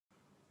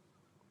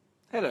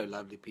Hello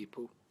lovely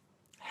people,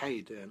 how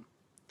you doing?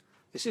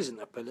 This isn't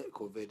a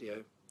political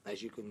video,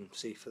 as you can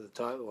see for the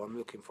title. I'm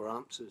looking for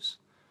answers.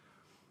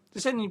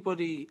 Does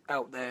anybody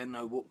out there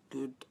know what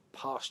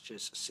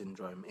GoodPasture's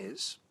syndrome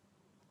is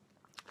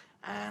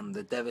and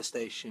the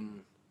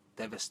devastational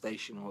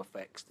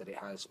effects that it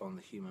has on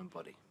the human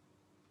body?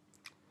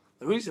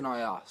 The reason I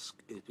ask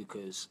is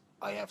because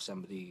I have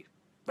somebody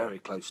very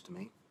close to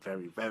me,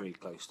 very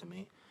close to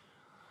me,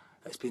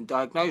 that's been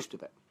diagnosed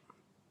with it.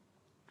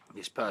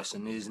 This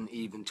person isn't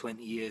even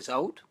 20 years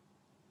old.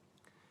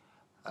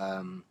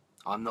 I'm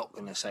not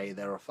going to say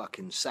they're a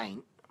fucking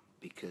saint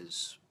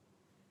because,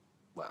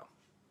 well,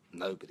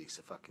 nobody's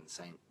a fucking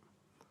saint.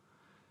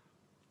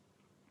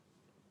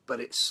 But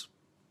it's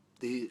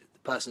the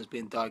person's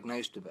been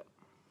diagnosed with it.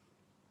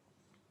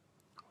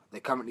 They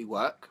currently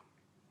work,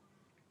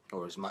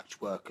 or as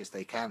much work as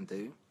they can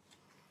do,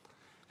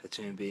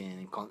 to being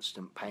in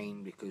constant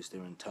pain because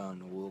their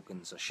internal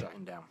organs are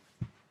shutting down.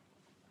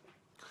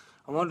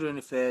 I'm wondering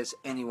if there's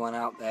anyone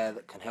out there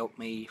that can help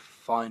me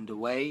find a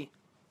way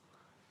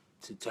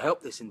to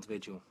help this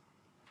individual.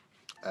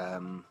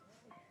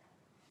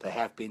 They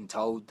have been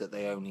told that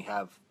they only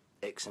have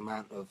X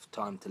amount of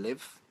time to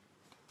live.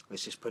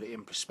 Let's just put it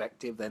in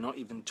perspective. They're not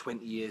even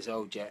 20 years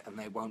old yet and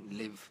they won't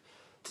live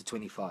to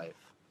 25.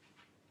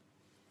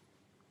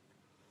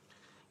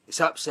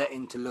 It's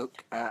upsetting to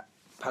look at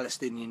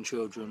Palestinian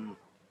children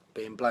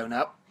being blown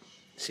up.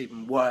 It's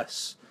even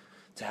worse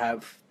to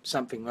have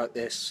something like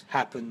this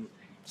happen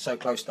so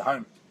close to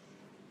home.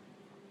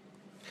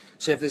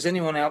 So if there's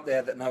anyone out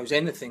there that knows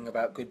anything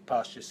about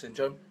GoodPasture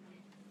Syndrome,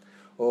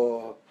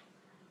 or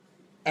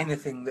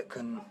anything that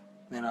can,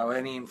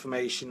 any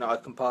information that I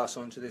can pass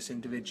on to this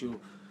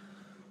individual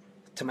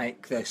to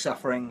make their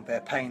suffering,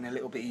 their pain a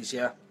little bit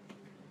easier,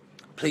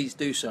 please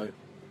do so.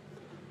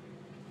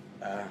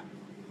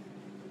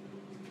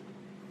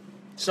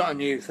 It's not a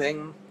new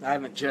thing. I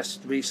haven't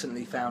just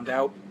recently found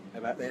out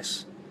about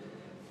this,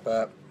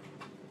 but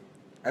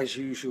as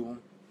usual,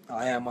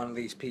 I am one of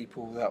these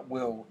people that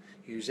will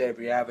use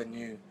every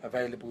avenue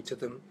available to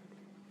them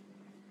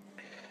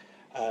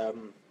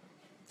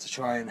to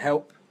try and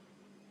help,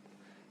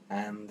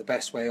 and the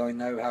best way I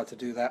know how to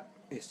do that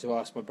is to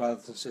ask my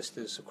brothers and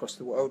sisters across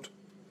the world.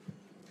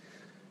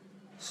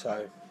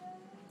 So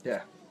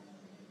yeah,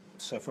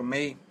 so from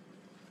me,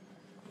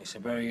 it's a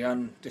very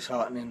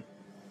disheartening.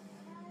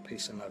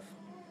 Peace and love.